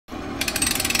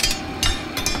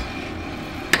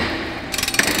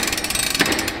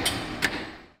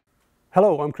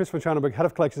Hello, I'm Chris van Schaardenburg, Head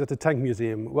of Collections at the Tank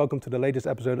Museum. Welcome to the latest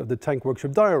episode of the Tank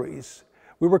Workshop Diaries.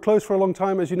 We were closed for a long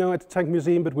time, as you know, at the Tank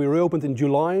Museum, but we reopened in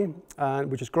July,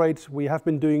 which is great. We have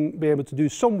been able to do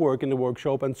some work in the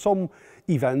workshop and some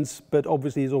events, but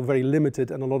obviously it's all very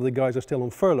limited and a lot of the guys are still on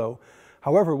furlough.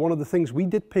 However, one of the things we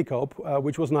did pick up,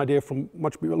 which was an idea from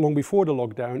long before the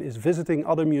lockdown, is visiting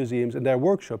other museums and their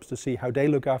workshops to see how they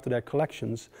look after their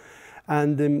collections.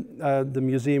 And the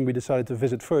museum we decided to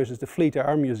visit first is the Fleet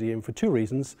Air Museum for two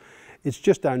reasons. It's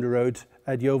just down the road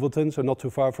at Yeovilton, so not too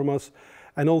far from us.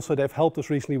 And also they've helped us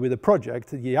recently with a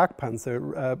project, the Yak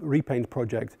Panther repaint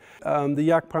project. The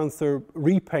Yak Panther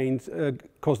repaint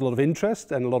caused a lot of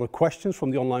interest and a lot of questions from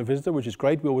the online visitor, which is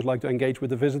great. We always like to engage with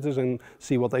the visitors and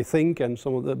see what they think, and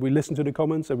we listen to the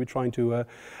comments and we're trying to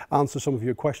answer some of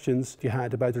your questions you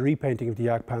had about the repainting of the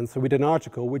Yak Panther. We did an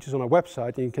article which is on our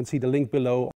website, and you can see the link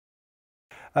below.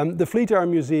 The Fleet Air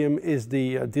Museum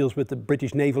deals with the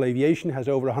British naval aviation, has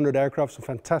over 100 aircraft, some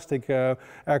fantastic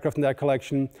aircraft in their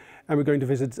collection. And we're going to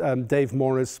visit Dave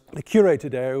Morris, the curator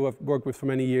there, who I've worked with for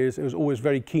many years. He was always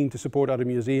very keen to support other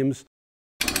museums.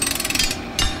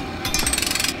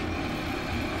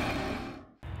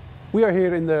 We are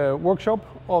here in the workshop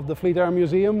of the Fleet Air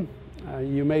Museum.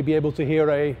 You may be able to hear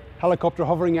a helicopter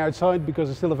hovering outside because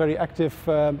it's still a very active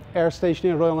air station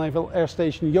here, Royal Naval Air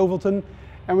Station Yeovilton.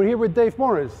 And we're here with Dave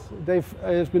Morris. Dave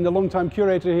has been the long-time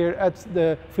curator here at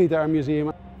the Fleet Air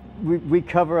Museum. We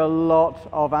cover a lot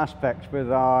of aspects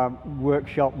with our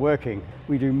workshop working.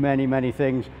 We do many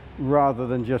things rather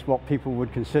than just what people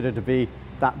would consider to be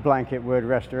that blanket word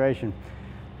restoration.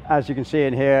 As you can see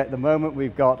in here, at the moment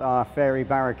we've got our Fairy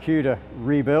Barracuda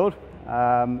rebuild,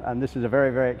 and this is a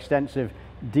very extensive,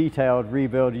 detailed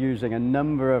rebuild using a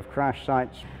number of crash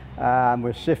sites.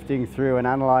 We're sifting through and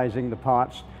analysing the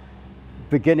parts,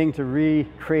 beginning to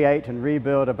recreate and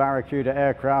rebuild a Barracuda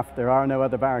aircraft. There are no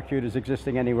other Barracudas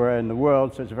existing anywhere in the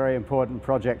world, so it's a very important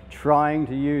project. Trying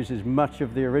to use as much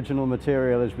of the original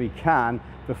material as we can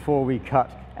before we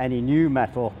cut any new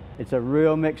metal. It's a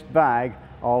real mixed bag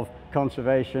of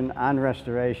conservation and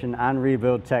restoration and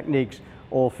rebuild techniques,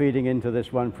 all feeding into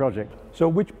this one project. So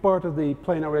which part of the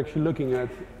plane are we actually looking at?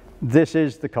 This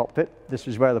is the cockpit. This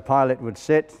is where the pilot would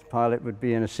sit. The pilot would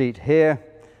be in a seat here.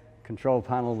 Control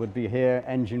panel would be here,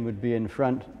 engine would be in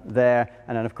front there,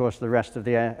 and then of course the rest of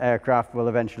the aircraft will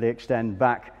eventually extend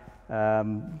back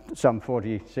some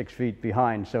 46 feet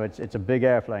behind, so it's a big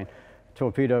airplane.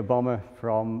 Torpedo bomber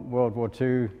from World War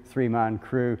II, three-man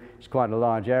crew. It's quite a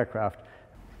large aircraft.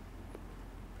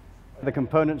 The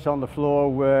components on the floor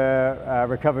were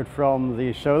recovered from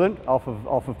the Solent off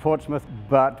of Portsmouth,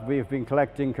 but we've been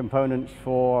collecting components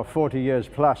for 40 years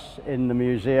plus in the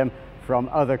museum, from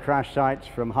other crash sites,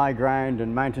 from high ground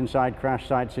and mountainside crash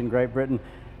sites in Great Britain.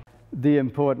 The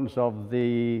importance of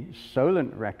the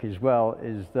Solent wreck as well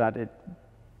is that it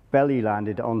belly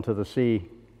landed onto the sea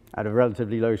at a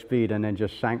relatively low speed and then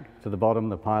just sank to the bottom.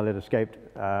 The pilot escaped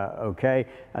okay,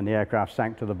 and the aircraft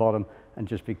sank to the bottom and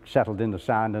just settled in the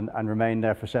sand and remained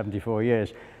there for 74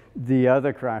 years. The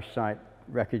other crash site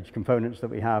wreckage components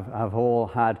that we have all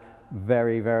had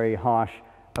very harsh,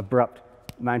 abrupt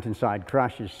mountainside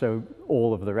crashes, so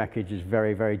all of the wreckage is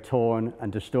very torn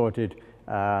and distorted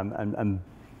and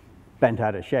bent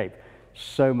out of shape.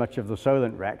 So much of the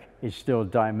Solent wreck is still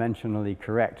dimensionally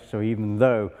correct, so even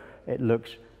though it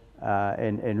looks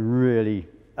in really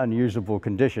unusable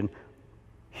condition,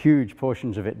 huge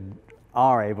portions of it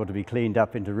are able to be cleaned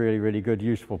up into really good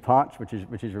useful parts, which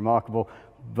is remarkable,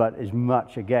 but as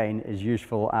much again is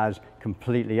useful as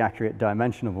completely accurate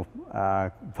dimensional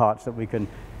parts that we can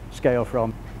scale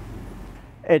from.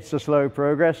 It's a slow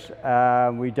progress.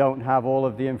 We don't have all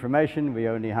of the information. We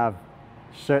only have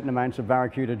certain amounts of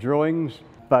Barracuda drawings,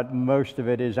 but most of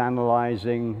it is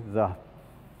analyzing the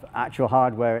actual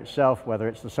hardware itself, whether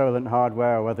it's the Solent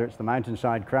hardware or whether it's the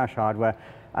mountainside crash hardware,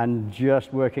 and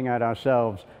just working out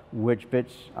ourselves which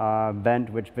bits are bent,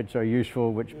 which bits are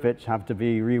useful, which bits have to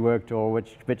be reworked, or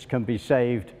which bits can be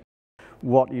saved.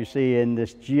 What you see in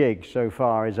this jig so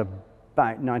far is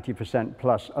about 90%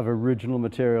 plus of original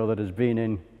material that has been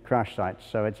in crash sites.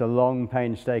 So it's a long,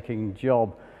 painstaking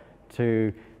job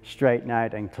to straighten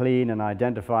out and clean and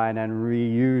identify and then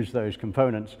reuse those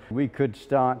components. We could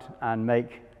start and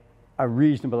make a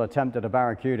reasonable attempt at a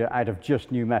Barracuda out of just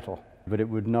new metal, but it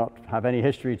would not have any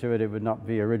history to it, it would not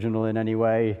be original in any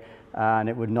way, and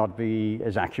it would not be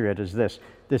as accurate as this.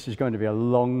 This is going to be a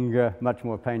longer, much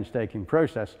more painstaking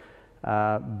process.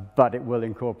 But it will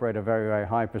incorporate a very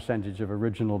high percentage of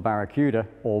original Barracuda,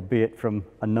 albeit from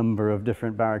a number of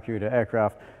different Barracuda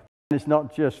aircraft. It's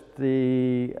not just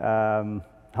the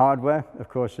hardware, of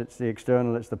course, it's the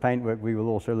external, it's the paintwork we will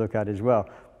also look at as well.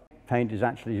 paint is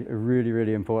actually a really,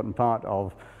 really important part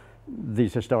of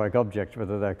these historic objects,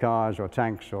 whether they're cars or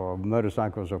tanks or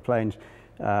motorcycles or planes.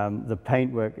 The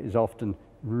paintwork is often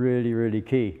really, really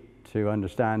key to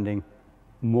understanding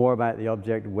more about the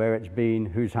object, where it's been,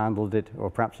 who's handled it, or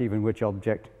perhaps even which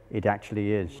object it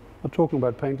actually is. Well, talking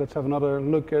about paint, let's have another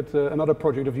look at another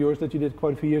project of yours that you did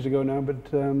quite a few years ago now, but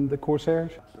the Corsair.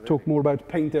 Talk more about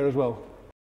paint there as well.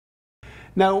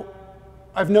 Now,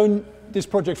 I've known this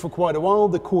project for quite a while,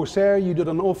 the Corsair. You did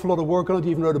an awful lot of work on it,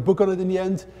 you even wrote a book on it in the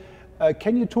end.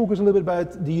 Can you talk us a little bit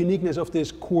about the uniqueness of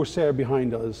this Corsair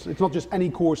behind us? It's not just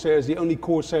any Corsair, it's the only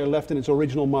Corsair left in its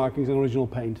original markings and original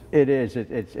paint. It is.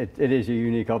 It is a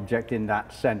unique object in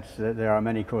that sense that there are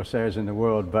many Corsairs in the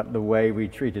world, but the way we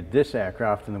treated this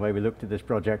aircraft and the way we looked at this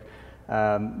project,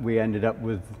 we ended up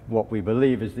with what we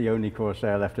believe is the only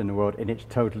Corsair left in the world in its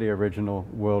totally original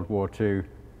World War II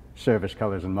service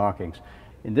colours and markings.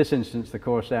 In this instance, the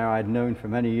Corsair I'd known for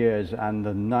many years, and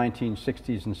the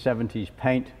 1960s and 70s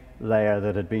paint layer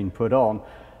that had been put on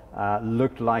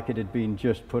looked like it had been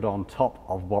just put on top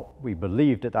of what we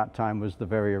believed at that time was the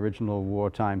very original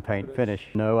wartime paint finish.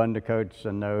 No undercoats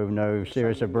and no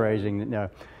serious abrasing, no.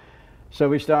 So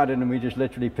we started and we just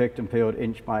literally picked and peeled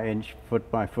inch by inch, foot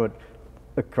by foot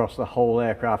across the whole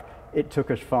aircraft. It took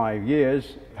us 5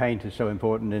 years. Paint is so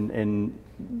important in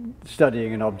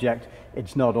studying an object.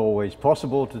 It's not always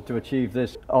possible to achieve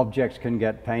this. Objects can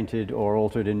get painted or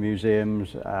altered in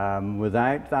museums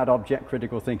without that object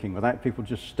critical thinking, without people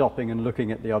just stopping and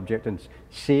looking at the object and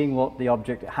seeing what the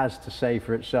object has to say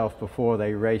for itself before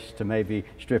they race to maybe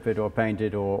strip it or paint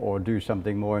it or do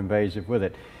something more invasive with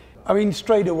it. I mean,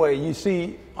 straight away, you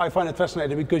see, I find it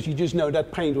fascinating because you just know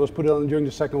that paint was put on during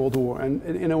the Second World War, and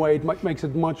in a way it makes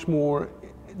it much more,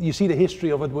 you see the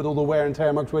history of it with all the wear and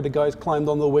tear marks where the guys climbed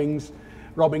on the wings,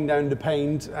 rubbing down the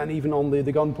paint, and even on the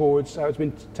gun ports, how it's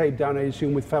been taped down, I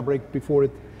assume, with fabric before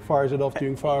it fires it off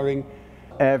during firing.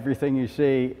 Everything you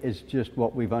see is just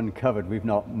what we've uncovered. We've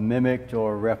not mimicked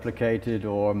or replicated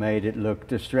or made it look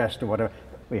distressed or whatever.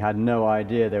 We had no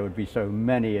idea there would be so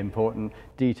many important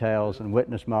details and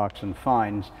witness marks and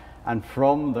finds, and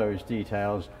from those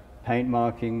details, paint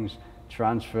markings,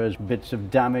 transfers, bits of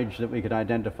damage that we could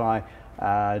identify,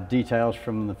 details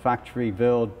from the factory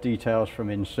build, details from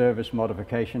in-service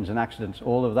modifications and accidents,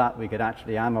 all of that we could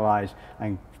actually analyze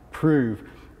and prove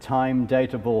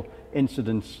time-datable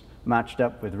incidents matched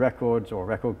up with records or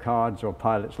record cards or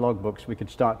pilots' logbooks. We could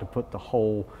start to put the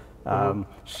whole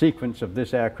sequence of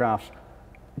this aircraft's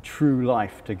true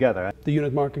life together. The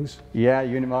unit markings? Yeah,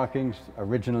 unit markings,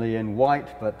 originally in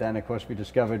white, but then of course we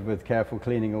discovered with careful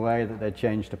cleaning away that they'd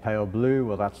changed to pale blue.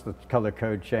 Well, that's the color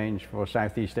code change for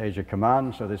Southeast Asia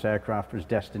Command, so this aircraft was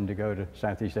destined to go to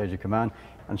Southeast Asia Command,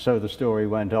 and so the story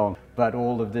went on. But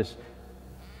all of this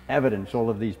evidence, all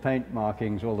of these paint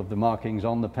markings, all of the markings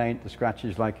on the paint, the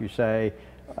scratches like you say,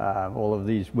 all of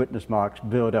these witness marks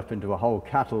build up into a whole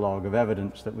catalogue of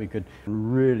evidence that we could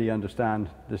really understand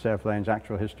this airplane's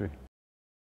actual history.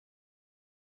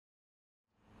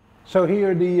 So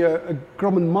here the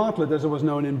Grumman Martlet, as it was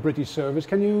known in British service.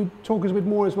 Can you talk us a bit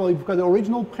more as well? You've got the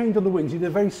original paint on the wings. You did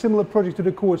a very similar project to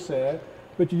the Corsair,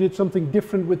 but you did something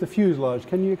different with the fuselage.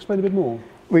 Can you explain a bit more?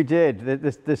 We did.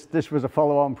 This was a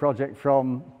follow-on project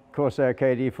from Corsair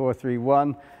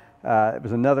KD431. It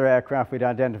was another aircraft we'd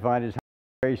identified as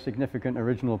very significant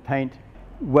original paint.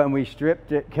 When we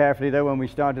stripped it carefully though, when we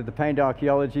started the paint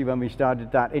archaeology, when we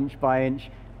started that inch by inch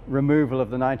removal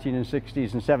of the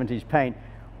 1960s and 70s paint,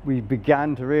 we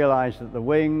began to realize that the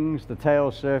wings, the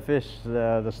tail surface,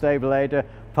 the stabilator,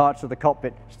 parts of the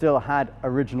cockpit still had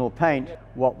original paint.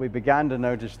 What we began to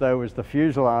notice though was the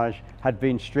fuselage had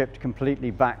been stripped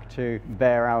completely back to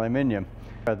bare aluminium.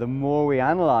 The more we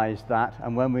analysed that,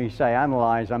 and when we say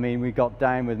analyse, I mean we got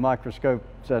down with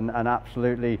microscopes and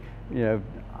absolutely,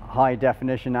 high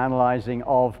definition analysing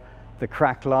of the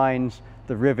crack lines,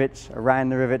 the rivets around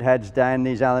the rivet heads, down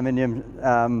these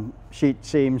aluminium sheet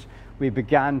seams, we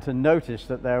began to notice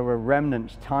that there were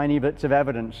remnants, tiny bits of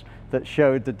evidence that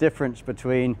showed the difference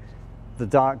between the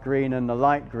dark green and the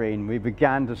light green. We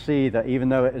began to see that even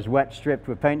though it is wet stripped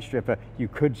with paint stripper, you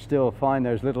could still find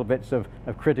those little bits of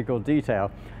critical detail.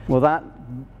 Well, that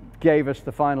gave us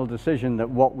the final decision that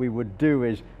what we would do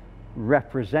is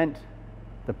represent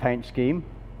the paint scheme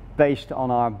based on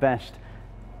our best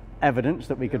evidence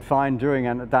that we could find during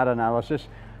that analysis.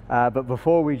 But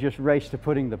before we just raced to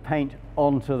putting the paint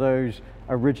onto those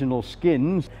original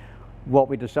skins, what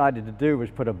we decided to do was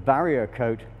put a barrier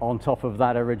coat on top of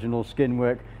that original skin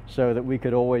work so that we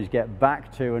could always get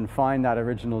back to and find that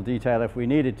original detail if we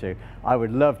needed to. I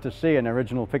would love to see an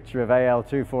original picture of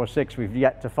AL246. We've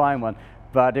yet to find one,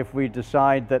 but if we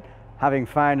decide that having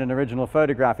found an original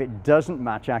photograph, it doesn't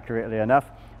match accurately enough,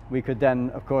 we could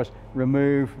then, of course,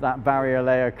 remove that barrier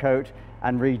layer coat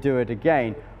and redo it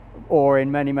again. Or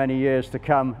in many, many years to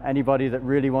come, anybody that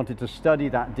really wanted to study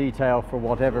that detail for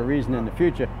whatever reason in the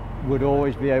future would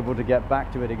always be able to get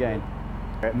back to it again.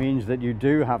 It means that you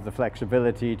do have the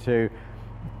flexibility to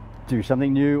do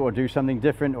something new or do something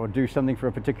different or do something for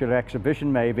a particular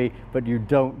exhibition maybe, but you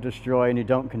don't destroy and you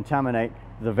don't contaminate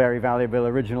the very valuable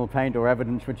original paint or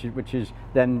evidence which is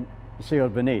then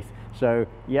sealed beneath. So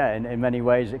yeah, in many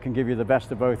ways it can give you the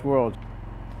best of both worlds.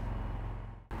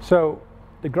 So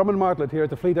the Grumman Martlet here at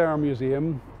the Fleet Air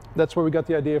Museum, that's where we got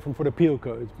the idea from for the peel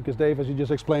coat, because Dave, as you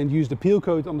just explained, used the peel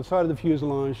coat on the side of the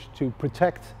fuselage to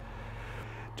protect,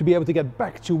 to be able to get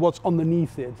back to what's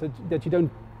underneath it, that you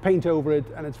don't paint over it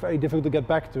and it's very difficult to get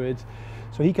back to it.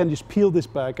 So he can just peel this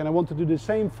back, and I want to do the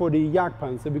same for the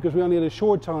Jagdpanther, because we only had a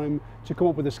short time to come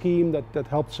up with a scheme that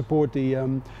helped support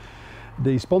the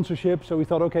sponsorship. So we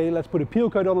thought, okay, let's put a peel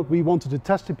coat on it. We wanted to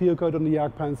test the peel coat on the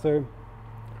Jagdpanther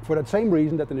for that same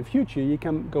reason, that in the future you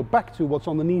can go back to what's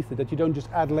underneath it, that you don't just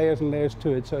add layers and layers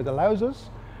to it. So it allows us,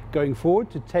 going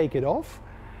forward, to take it off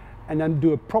and then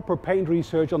do a proper paint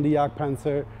research on the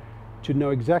Jagdpanther to know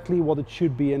exactly what it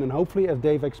should be in. And hopefully, as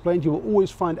Dave explained, you will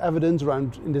always find evidence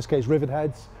around, in this case, rivet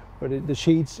heads or the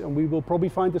sheets, and we will probably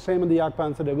find the same on the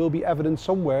Jagdpanther. There will be evidence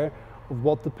somewhere of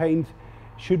what the paint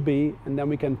should be, and then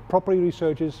we can properly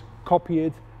research it, copy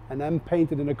it, and then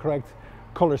paint it in the correct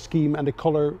color scheme and the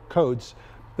color codes.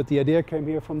 But the idea came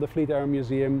here from the Fleet Air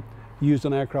Museum, used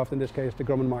on aircraft, in this case the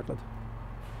Grumman Martlet.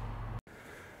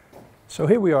 So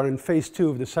here we are in phase 2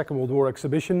 of the Second World War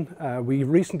exhibition. We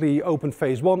recently opened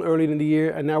phase 1 earlier in the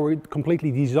year, and now we're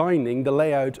completely designing the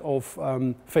layout of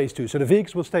phase 2. So the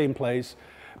vehicles will stay in place,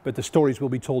 but the stories will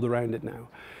be told around it now.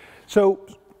 So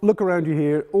look around you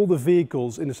here, all the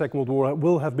vehicles in the Second World War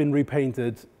will have been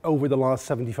repainted over the last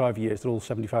 75 years. They're all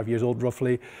 75 years old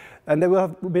roughly, and they will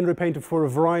have been repainted for a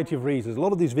variety of reasons. A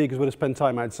lot of these vehicles would have spent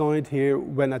time outside here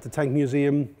when at the Tank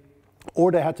Museum,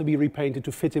 or they had to be repainted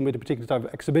to fit in with a particular type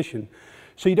of exhibition.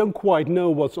 So you don't quite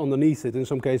know what's underneath it. In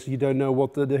some cases you don't know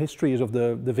what the history is of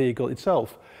the vehicle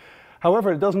itself.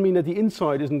 However, it doesn't mean that the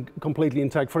inside isn't completely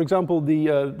intact. For example,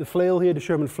 the flail here, the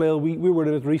Sherman flail, we were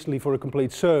in it recently for a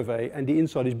complete survey, and the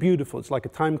inside is beautiful. It's like a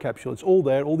time capsule. It's all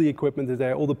there, all the equipment is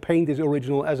there, all the paint is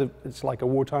original, it's like a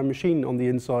wartime machine on the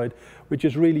inside, which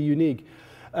is really unique.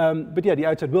 But yeah, the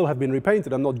outside will have been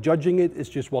repainted. I'm not judging it, it's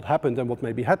just what happened and what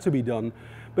maybe had to be done.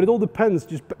 But it all depends,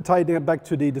 just tying it back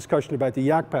to the discussion about the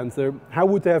Jagdpanther, how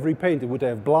would they have repainted? Would they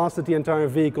have blasted the entire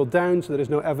vehicle down so there is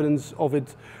no evidence of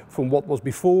it from what was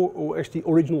before, or actually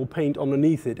original paint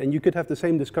underneath it? And you could have the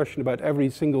same discussion about every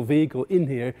single vehicle in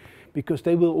here, because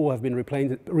they will all have been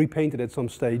repainted at some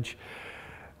stage.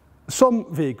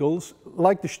 Some vehicles,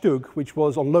 like the Stug, which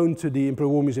was on loan to the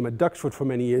Imperial War Museum at Duxford for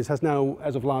many years, has now,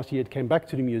 as of last year, it came back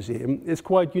to the museum. It's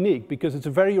quite unique because it's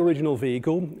a very original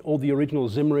vehicle. All the original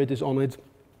Zimmerit is on it,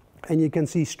 and you can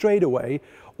see straight away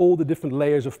all the different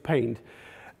layers of paint.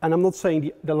 And I'm not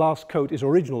saying the last coat is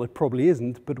original, it probably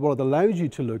isn't, but what it allows you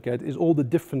to look at is all the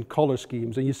different color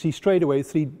schemes, and you see straight away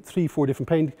four different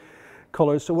paint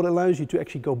colors. So what allows you to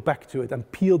actually go back to it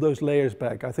and peel those layers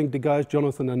back. I think the guys,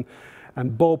 Jonathan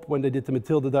and Bob, when they did the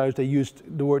Matilda diaries, they used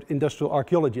the word industrial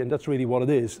archaeology, and that's really what it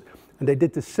is. And they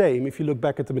did the same, if you look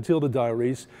back at the Matilda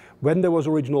diaries, when there was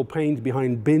original paint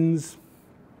behind bins,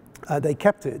 they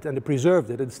kept it and they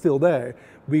preserved it, it's still there.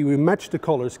 We matched the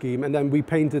color scheme, and then we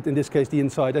painted, in this case, the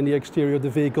inside and the exterior of the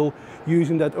vehicle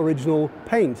using that original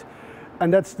paint.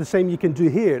 And that's the same you can do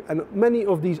here. And many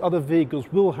of these other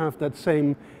vehicles will have that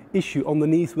same issue.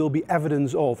 Underneath will be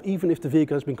evidence of, even if the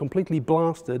vehicle has been completely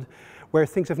blasted, where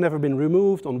things have never been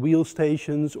removed, on wheel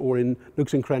stations or in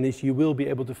nooks and crannies, you will be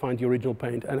able to find the original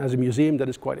paint. And as a museum, that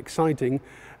is quite exciting,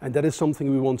 and that is something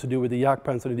we want to do with the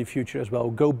Jagdpanther in the future as well.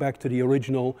 Go back to the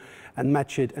original and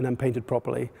match it and then paint it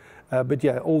properly. But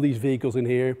yeah, all these vehicles in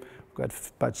here, we've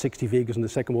got about 60 vehicles in the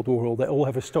Second World War, they all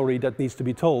have a story that needs to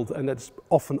be told, and that's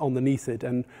often underneath it.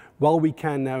 And while we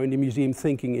can now in the museum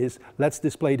thinking is, let's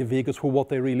display the vehicles for what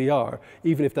they really are,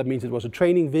 even if that means it was a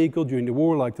training vehicle during the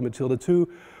war, like the Matilda II,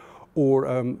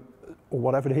 or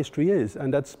whatever the history is.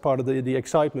 And that's part of the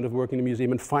excitement of working in the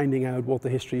museum and finding out what the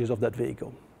history is of that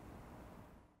vehicle.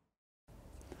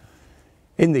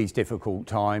 In these difficult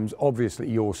times, obviously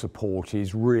your support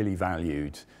is really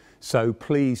valued. So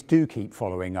please do keep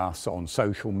following us on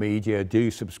social media,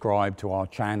 do subscribe to our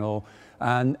channel,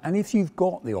 and if you've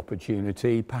got the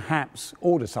opportunity, perhaps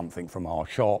order something from our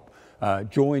shop,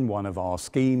 join one of our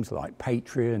schemes like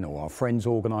Patreon or our Friends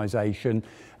organisation,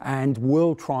 and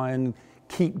we'll try and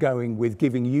keep going with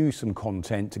giving you some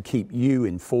content to keep you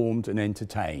informed and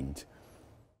entertained.